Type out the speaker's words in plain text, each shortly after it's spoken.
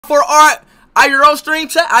for our IRL stream,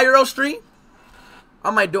 chat? IRL stream?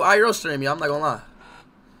 I might do IRL stream, y'all. I'm not gonna lie.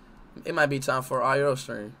 It might be time for IRL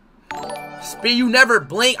stream. Speed, you never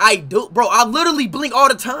blink. I do, bro. I literally blink all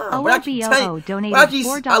the time. OLBOO donated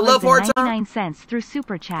 $4.99 through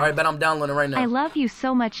Super Chat. All right, bet I'm downloading right now. I love you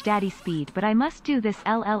so much, Daddy Speed, but I must do this.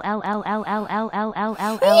 Damn,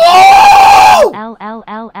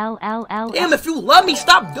 if you love me,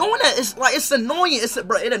 stop doing that. It's like it's annoying.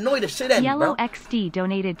 Bro, it annoyed the shit out of me, bro. Yellow XD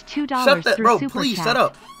donated $2 through bro, Super please, Chat. shut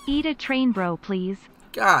up. Eat a train, bro, please.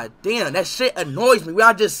 God damn, that shit annoys me.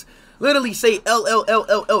 I just literally say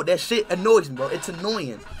LLLLL. That shit annoys me, bro. It's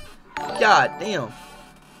annoying. God damn.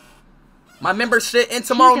 My membership in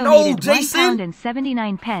tomorrow. No, Jason.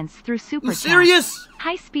 £1.79 through Super You Chat. serious?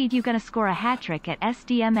 High Speed, you gonna score a hat trick at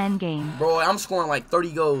SDMN game. Bro, I'm scoring like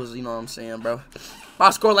 30 goals. You know what I'm saying, bro? If I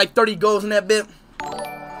score like 30 goals in that bit,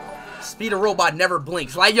 Speed of Robot never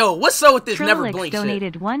blinks. Like, yo, what's up with this never blink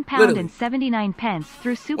donated shit? £1.79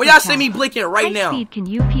 through Super Well, y'all Chat. see me blinking right High now. Speed, can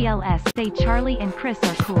you PLS say Charlie and Chris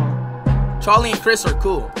are cool? Charlie and Chris are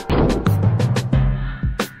cool.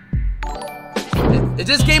 Is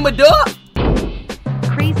this game a dub?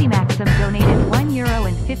 Crazy Maxim donated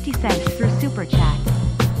 €1.50 through Super Chat.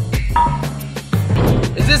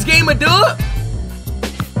 Is this game a dub?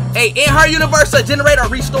 Hey, in her universe, generate or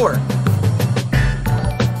restore.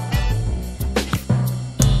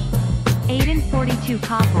 Aiden42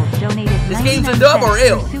 Koppel donated This game's a dub or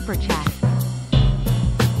ill? Super Chat.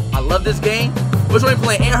 I love this game. Which one you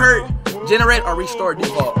playing? In her, generate or restore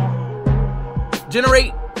default?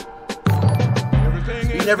 Generate.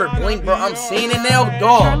 You never blink, bro. I'm seeing it now,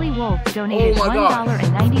 dog. Charlie Wolf donated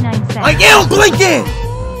 $1.99. I am blinking.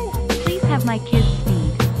 Please have my kids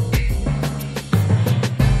speed.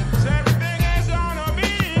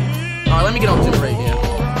 Alright, let me get on generate here.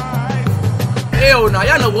 Hell no,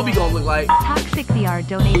 y'all know what we gonna look like. Toxic VR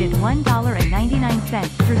donated $1.99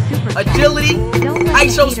 through Super Chat. Agility,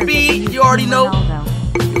 IShowSpeed, you already know.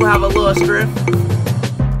 You gonna have a little strength.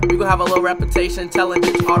 You gonna have a little reputation,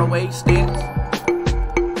 intelligence, all the way, stance.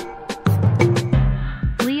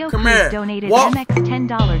 Leo Come here. donated Walk. MX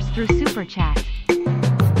 $10 through Super Chat.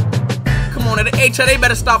 Come on, the HA, they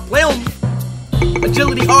better stop playing with me.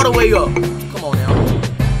 Agility all the way up. Come on now.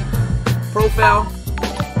 Profile.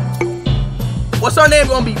 What's our name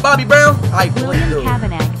gonna be? Bobby Brown? Alright, William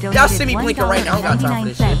Kavanagh donated y'all see me blinking right now. I don't got time for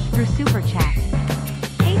this shit. through Super Chat.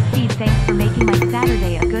 Hey Speed, thanks for making my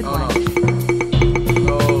Saturday a good one.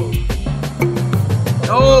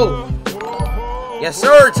 No. Yes,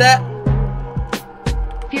 sir, chat.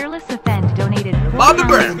 Fearless Offend donated Bobby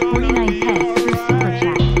Brown. £4.49 through Super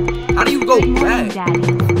Chat. How do you go back?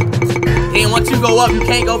 And once you go up, you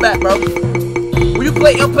can't go back, bro. When you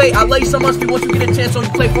play play, I love you so much. Once you get a chance, so you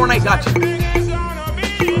play Fortnite, got you.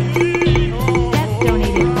 Steph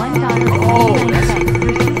donated $1.99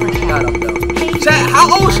 through Super Chat. Shut up, though. Chat, how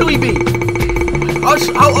old should we be?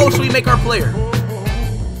 How old should we make our player?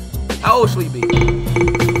 How old should we be?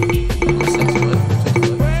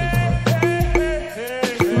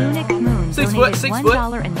 6 foot. 6 foot.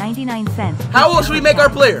 $1.99. How old should we make our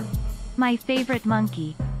player? My favorite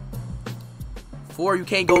monkey. 4. You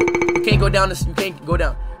can't go down this. You can't go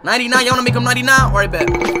down. 99. You wanna make him 99? All right, bet.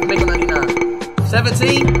 Make him 99.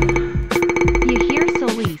 17. Yahir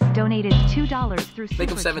Solis donated $2 through Super Chat.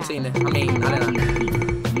 Make him 17 then. I mean,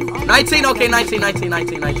 99. 19. Okay, 19.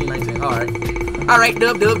 All right. All right.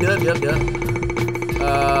 Dub.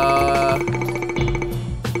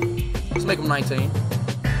 Let's make him 19.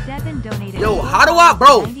 Devin donated. Yo, how do I,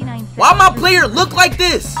 bro? Why my player look like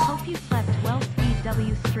this? Hope you slept well. Speed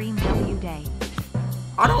W stream W day.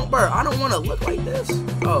 I don't want to look like this.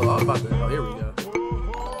 Oh, I was about to. Oh, here we go.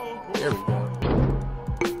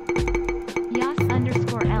 Yas_Elm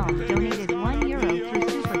donated €1 through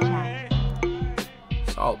Super Chat.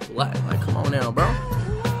 It's all black. Like, come on now, bro.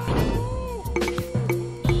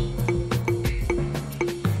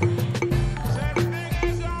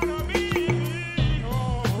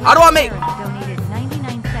 How do I make? Donated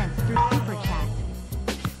 99 cents through Super Chat.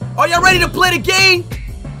 Are y'all ready to play the game?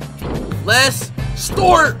 Let's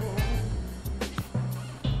start.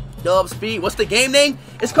 Dub Speed. What's the game name?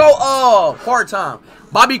 It's called Part Time.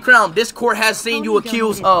 Bobby Crown, this court has seen you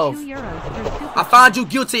accused of. I find you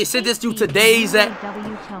guilty. Send this to today's at.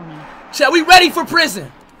 Chat, we ready for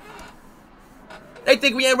prison? They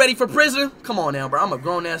think we ain't ready for prison? Come on now, bro. I'm a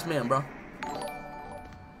grown ass man, bro.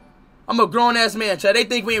 I'm a grown ass man, Chad. They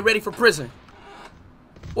think we ain't ready for prison.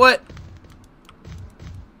 What?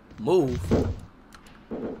 Move.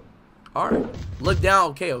 Alright. Look down.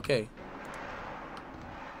 Okay.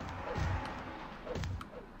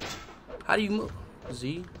 How do you move?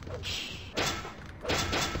 Z.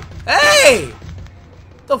 Hey!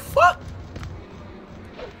 The fuck?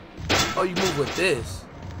 Oh, you move with this.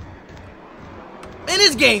 Man,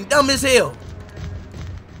 this game dumb as hell.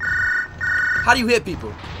 How do you hit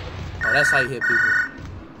people? Oh, that's how you hit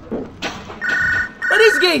people. But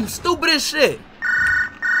this game stupid as shit.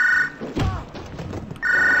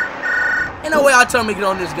 Ain't no way I tell me to get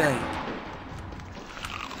on this game.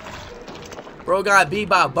 Bro got beat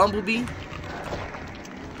by a bumblebee.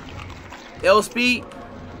 IShowSpeed.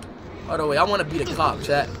 Hold on, wait. I want to beat a cop,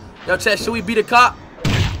 chat. Yo, chat, should we beat a cop?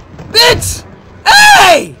 Bitch!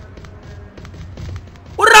 Hey!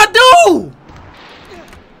 What did I do?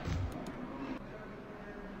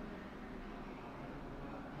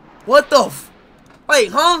 What the f...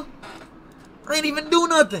 Wait, huh? I ain't even do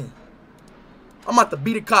nothing. I'm about to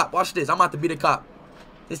beat a cop. Watch this. I'm about to beat a cop.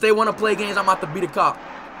 If they want to play games, I'm about to beat a cop.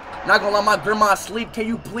 Not gonna let my grandma sleep. Can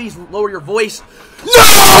you please lower your voice?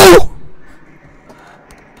 No!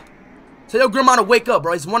 Tell your grandma to wake up,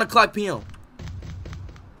 bro. It's 1 o'clock p.m.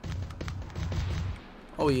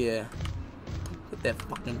 Oh, yeah. Put that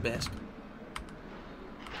fucking basket.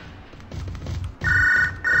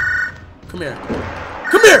 Come here.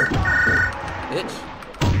 Come here! Bitch.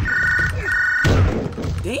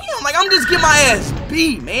 Damn, like I'm just getting my ass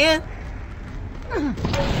beat, man.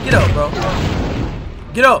 Get up, bro.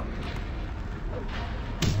 Get up.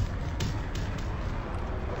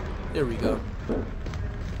 There we go.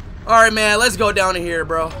 Alright, man, let's go down in here,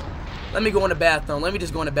 bro. Let me go in the bathroom. Let me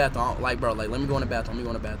just go in the bathroom. Like, bro, like, let me go in the bathroom. Let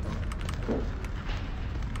me go in the bathroom.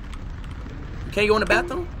 You can't go in the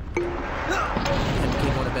bathroom? You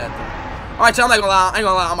can't go in the bathroom. Alright, so I'm not gonna lie. I ain't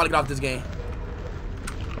gonna lie. I'm about to get off this game.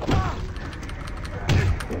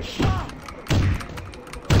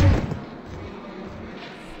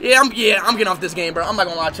 Yeah, I'm getting off this game, bro. I'm not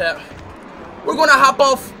gonna lie, chat. We're gonna hop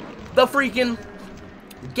off the freaking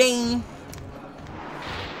game.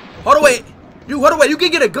 Hold on, wait. You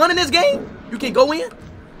can get a gun in this game? You can go in?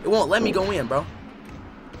 It won't let me go in, bro.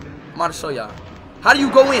 I'm about to show y'all. How do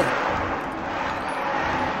you go in?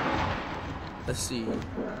 Let's see.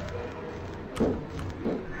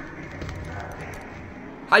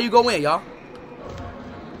 How you go in, y'all?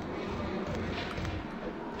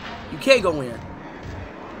 You can't go in.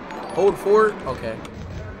 Hold forward? Okay.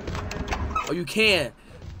 Oh, you can.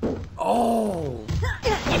 Oh.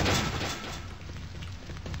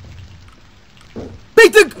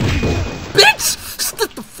 Beat the bitch!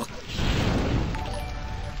 What the fuck?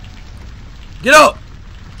 Get up!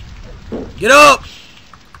 Get up!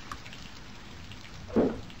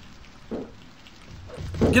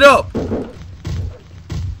 Get up!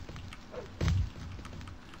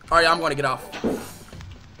 Alright, I'm gonna get off.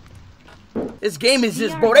 This game is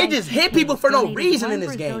just, bro, they just hit people for no reason in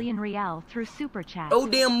this game. Through Super Chat. No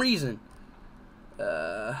damn reason.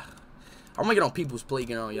 I'm gonna get on People's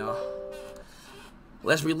Playground, y'all.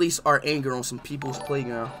 Let's release our anger on some People's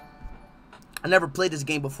Playground. I never played this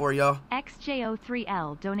game before, y'all.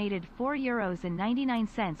 XJO3L donated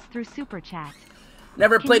 €4.99 through Super Chat.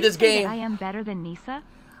 Never played this game. I am better than Nisa.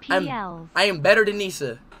 PLs. I am better than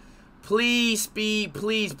Nisa. Please, Speed,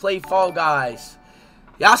 please play Fall Guys.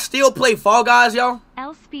 Y'all still play Fall Guys, y'all?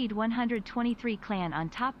 LSpeed 123 Clan on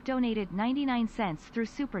top donated 99 cents through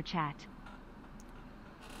Super Chat.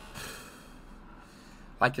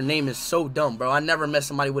 Like, your name is so dumb, bro. I never met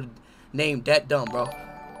somebody with a name that dumb, bro.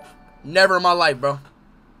 Never in my life, bro.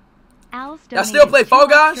 Y'all still play Fall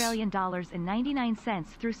Guys? $2.99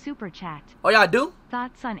 through Super Chat. Oh, y'all do?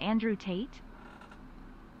 Thoughts on Andrew Tate?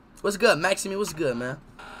 What's good, Maxime? What's good, man?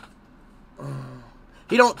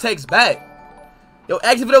 He don't text back. Yo,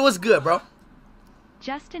 Activito, what's good, bro?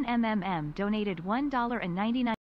 Justin MMM donated $1.99.